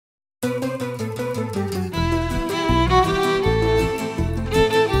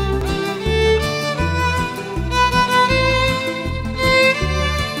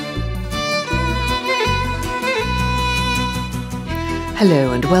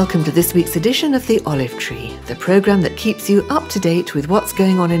Hello and welcome to this week's edition of The Olive Tree, the programme that keeps you up to date with what's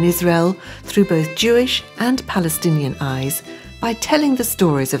going on in Israel through both Jewish and Palestinian eyes by telling the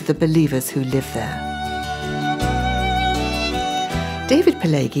stories of the believers who live there. David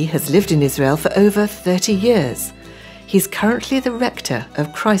Pileggi has lived in Israel for over 30 years. He's currently the rector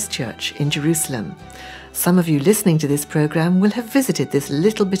of Christ Church in Jerusalem. Some of you listening to this programme will have visited this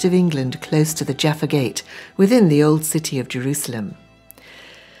little bit of England close to the Jaffa Gate within the old city of Jerusalem.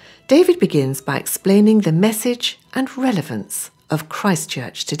 David begins by explaining the message and relevance of Christ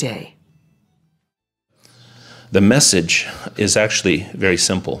Church today. The message is actually very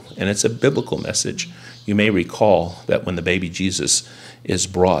simple, and it's a biblical message. You may recall that when the baby Jesus is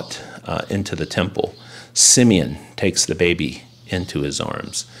brought into the temple, Simeon takes the baby into his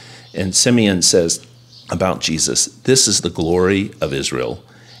arms. And Simeon says about Jesus, "This is the glory of Israel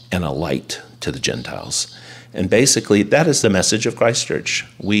and a light to the Gentiles." And basically, that is the message of Christ Church.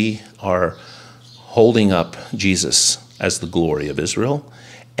 We are holding up Jesus as the glory of Israel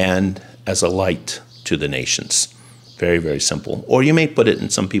and as a light to the nations. Very, very simple. Or you may put it in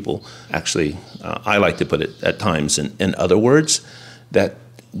some people, actually, I like to put it at times in other words, that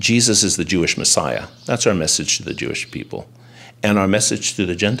Jesus is the Jewish Messiah. That's our message to the Jewish people. And our message to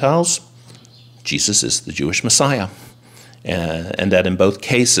the Gentiles, Jesus is the Jewish Messiah. And that in both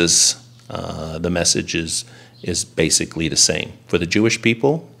cases, the message is basically the same. For the Jewish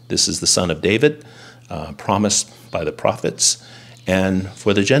people, this is the Son of David, promised by the prophets. And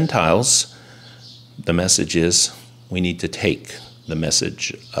for the Gentiles, the message is we need to take the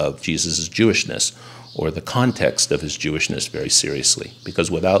message of Jesus' Jewishness or the context of his Jewishness very seriously. Because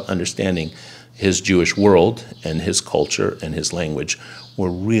without understanding his Jewish world and his culture and his language, we're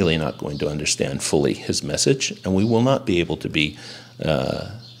really not going to understand fully his message, and we will not be able to be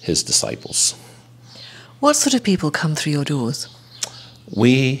his disciples. What sort of people come through your doors?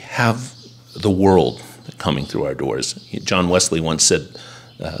 We have the world coming through our doors. John Wesley once said,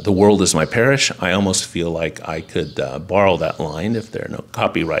 "The world is my parish." I almost feel like I could borrow that line if there are no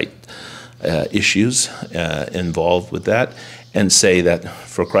copyright issues involved with that, and say that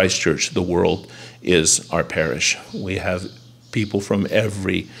for Christ Church, the world is our parish. We have people from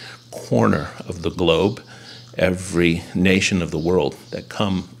every corner of the globe, every nation of the world that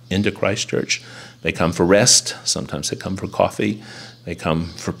come into Christ Church. They come for rest, sometimes they come for coffee, they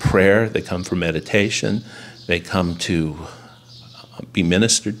come for prayer, they come for meditation, they come to be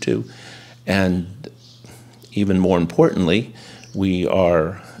ministered to, and even more importantly, we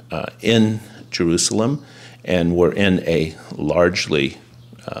are in Jerusalem, and we're in a largely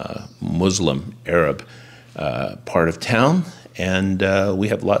Muslim Arab part of town, and we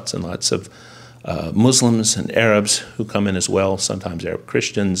have lots and lots of Muslims and Arabs who come in as well, sometimes Arab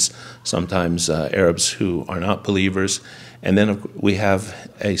Christians, sometimes Arabs who are not believers, and then we have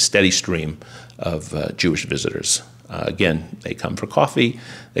a steady stream of Jewish visitors. Again, they come for coffee,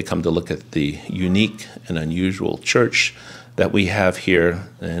 they come to look at the unique and unusual church that we have here,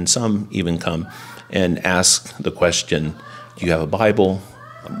 and some even come and ask the question, do you have a Bible?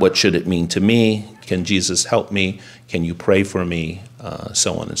 What should it mean to me? Can Jesus help me? Can you pray for me?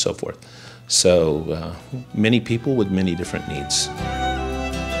 So on and so forth. So many people with many different needs.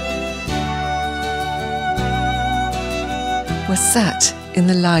 We're sat in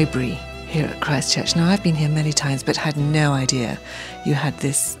the library here at Christ Church. Now, I've been here many times, but had no idea you had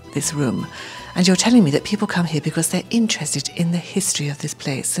this room. And you're telling me that people come here because they're interested in the history of this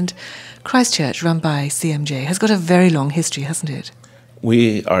place. And Christ Church, run by CMJ, has got a very long history, hasn't it?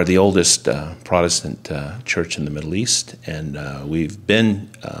 We are the oldest Protestant church in the Middle East, and we've been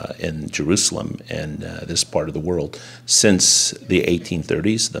in Jerusalem and this part of the world since the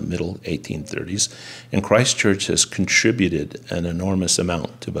 1830s, the middle 1830s. And Christ Church has contributed an enormous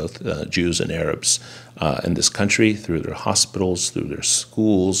amount to both Jews and Arabs in this country through their hospitals, through their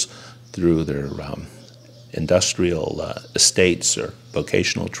schools, through their industrial estates or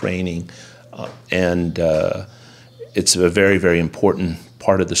vocational training, and it's a very, very important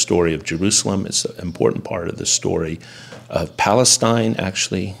part of the story of Jerusalem. It's an important part of the story of Palestine,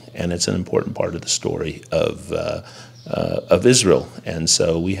 actually, and it's an important part of the story of Israel. And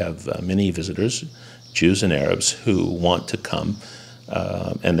so we have many visitors, Jews and Arabs, who want to come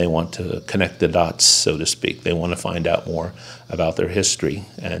and they want to connect the dots, so to speak. They want to find out more about their history,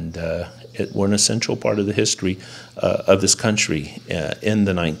 and we're an essential part of the history of this country in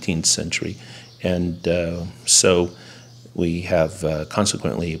the 19th century. And so we have,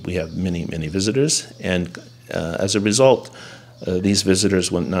 consequently, we have many, many visitors. And as a result, These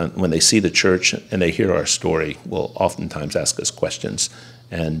visitors, when they see the church and they hear our story, will oftentimes ask us questions.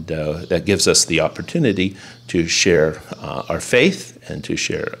 And that gives us the opportunity to share our faith and to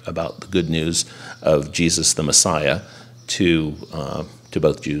share about the good news of Jesus the Messiah to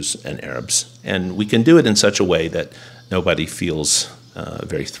both Jews and Arabs. And we can do it in such a way that nobody feels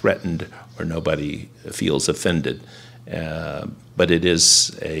very threatened or nobody feels offended. But it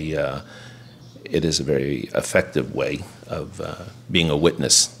is a very effective way of being a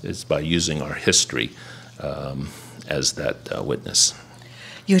witness, is by using our history as that witness.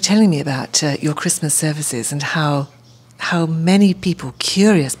 You were telling me about your Christmas services and how many people,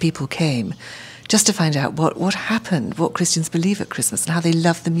 curious people, came just to find out what happened, what Christians believe at Christmas, and how they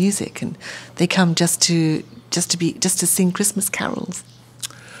love the music, and they come just to sing Christmas carols.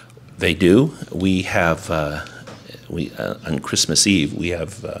 They do. We have on Christmas Eve we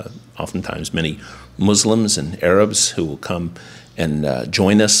have oftentimes many Muslims and Arabs who will come and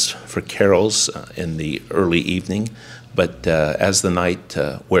join us for carols in the early evening. But as the night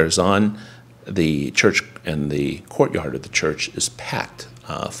wears on, the church and the courtyard of the church is packed,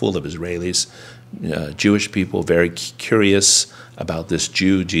 full of Israelis, Jewish people, very curious about this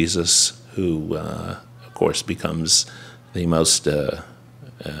Jew, Jesus, who, of course, becomes the most,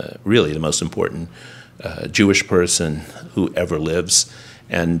 really the most important Jewish person who ever lives.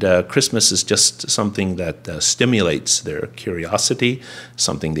 And Christmas is just something that stimulates their curiosity,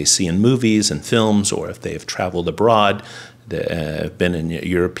 something they see in movies and films, or if they have traveled abroad, been in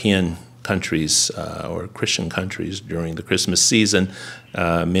European countries or Christian countries during the Christmas season.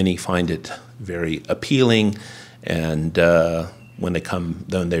 Many find it very appealing, and when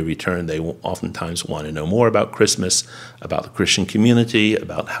they return, they oftentimes want to know more about Christmas, about the Christian community,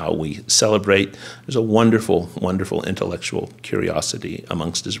 about how we celebrate. There's a wonderful, wonderful intellectual curiosity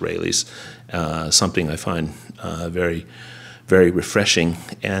amongst Israelis, something I find very, very refreshing.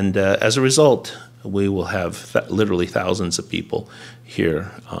 And as a result, we will have literally thousands of people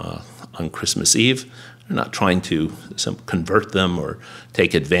here on Christmas Eve. We're not trying to convert them or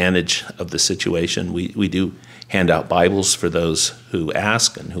take advantage of the situation. We do hand out Bibles for those who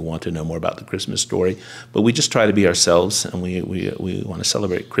ask and who want to know more about the Christmas story. But we just try to be ourselves, and we want to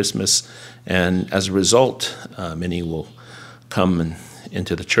celebrate Christmas. And as a result, many will come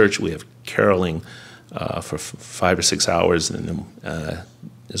into the church. We have caroling for 5 or 6 hours, and then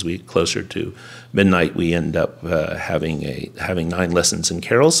as we get closer to midnight, we end up having 9 lessons in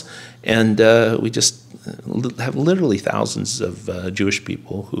carols, and we just have literally thousands of Jewish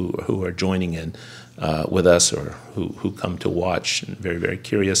people who are joining in with us, or who come to watch, and very, very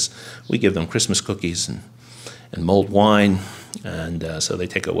curious. We give them Christmas cookies and mulled wine, and so they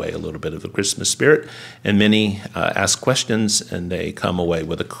take away a little bit of the Christmas spirit. And many ask questions, and they come away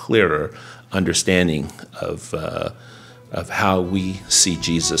with a clearer understanding of how we see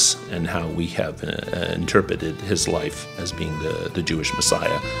Jesus and how we have interpreted his life as being the Jewish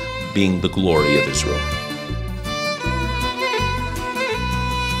Messiah, being the glory of Israel.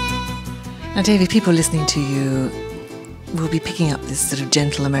 Now, David, people listening to you will be picking up this sort of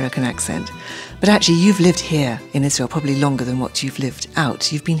gentle American accent, but actually you've lived here in Israel probably longer than what you've lived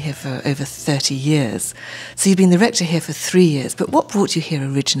out. You've been here for over 30 years. So you've been the rector here for 3 years, but what brought you here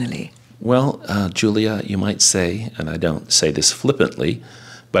originally? Well, Julia, you might say, and I don't say this flippantly,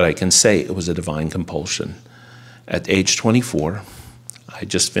 but I can say it was a divine compulsion. At age 24, I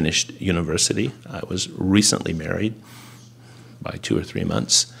just finished university. I was recently married by 2 or 3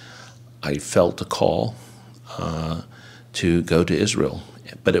 months. I felt a call to go to Israel.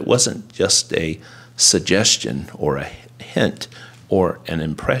 But it wasn't just a suggestion or a hint or an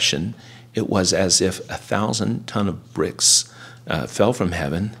impression. It was as if 1,000 tons of bricks fell from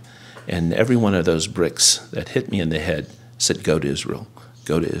heaven, and every one of those bricks that hit me in the head said, "Go to Israel,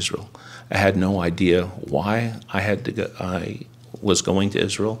 go to Israel." I had no idea why I was going to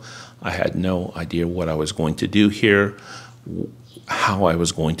Israel. I had no idea what I was going to do here, how I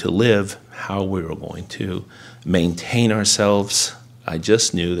was going to live, how we were going to maintain ourselves. I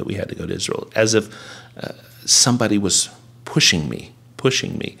just knew that we had to go to Israel, as if somebody was pushing me.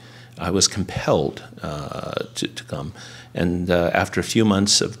 I was compelled to come. And after a few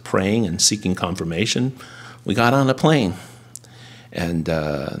months of praying and seeking confirmation, we got on a plane. And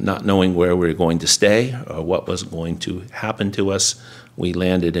not knowing where we were going to stay or what was going to happen to us, we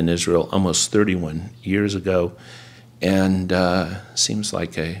landed in Israel almost 31 years ago. And seems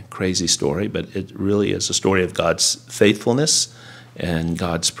like a crazy story, but it really is a story of God's faithfulness and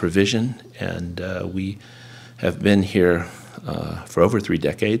God's provision. And we have been here for over 3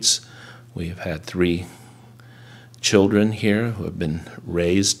 decades. We have had 3 children here who have been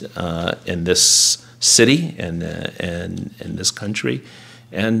raised in this city and in this country.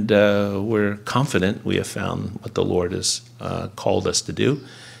 And we're confident we have found what the Lord has called us to do.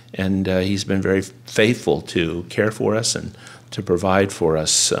 And he's been very faithful to care for us and to provide for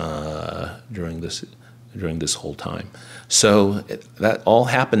us during this whole time. So that all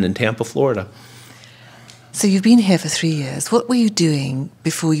happened in Tampa, Florida. So you've been here for 3 years. What were you doing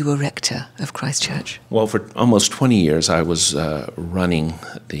before you were rector of Christ Church? Well, for almost 20 years, I was running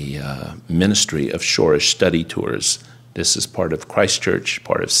the ministry of Shorish study tours. This is part of Christ Church,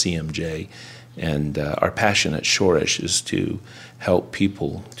 part of CMJ, and our passion at Shorish is to help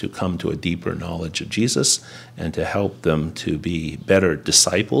people to come to a deeper knowledge of Jesus and to help them to be better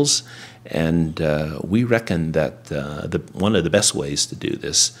disciples. And we reckon that one of the best ways to do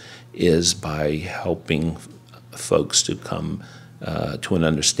this is by helping folks to come to an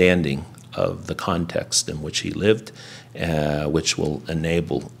understanding of the context in which he lived, which will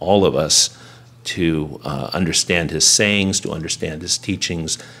enable all of us to understand his sayings, to understand his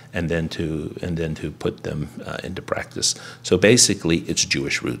teachings, and then to put them into practice. So basically, it's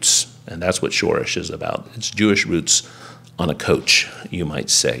Jewish roots, and that's what Shorish is about. It's Jewish roots on a coach, you might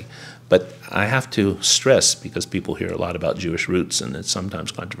say. But I have to stress, because people hear a lot about Jewish roots, and it's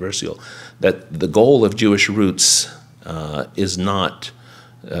sometimes controversial, that the goal of Jewish roots is not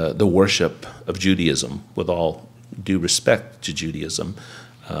the worship of Judaism, with all due respect to Judaism,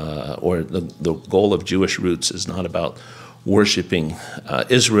 or the goal of Jewish roots is not about worshiping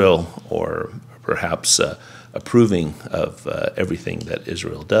Israel or perhaps approving of everything that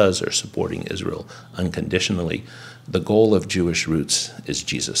Israel does or supporting Israel unconditionally. The goal of Jewish roots is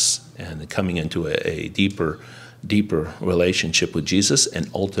Jesus, and coming into a deeper relationship with Jesus, and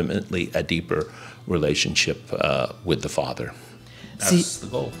ultimately a deeper relationship with the Father. That's the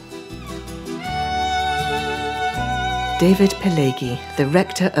goal. David Pileggi, the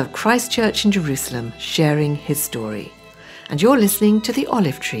rector of Christ Church in Jerusalem, sharing his story. And you're listening to The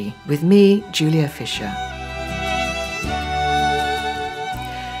Olive Tree with me, Julia Fisher.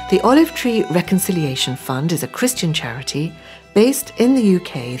 The Olive Tree Reconciliation Fund is a Christian charity based in the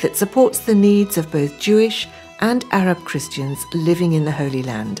UK that supports the needs of both Jewish and Arab Christians living in the Holy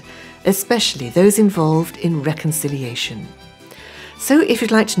Land, especially those involved in reconciliation. So if you'd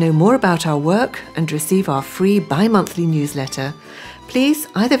like to know more about our work and receive our free bi-monthly newsletter, please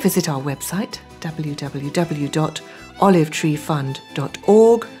either visit our website,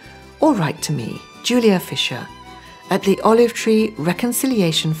 www.olivetreefund.org, or write to me, Julia Fisher, at the Olive Tree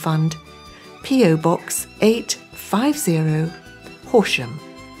Reconciliation Fund, P.O. Box 850, Horsham,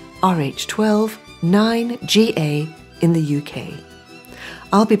 RH12 9GA in the UK.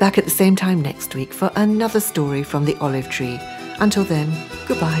 I'll be back at the same time next week for another story from the Olive Tree. Until then,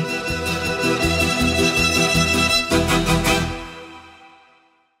 goodbye.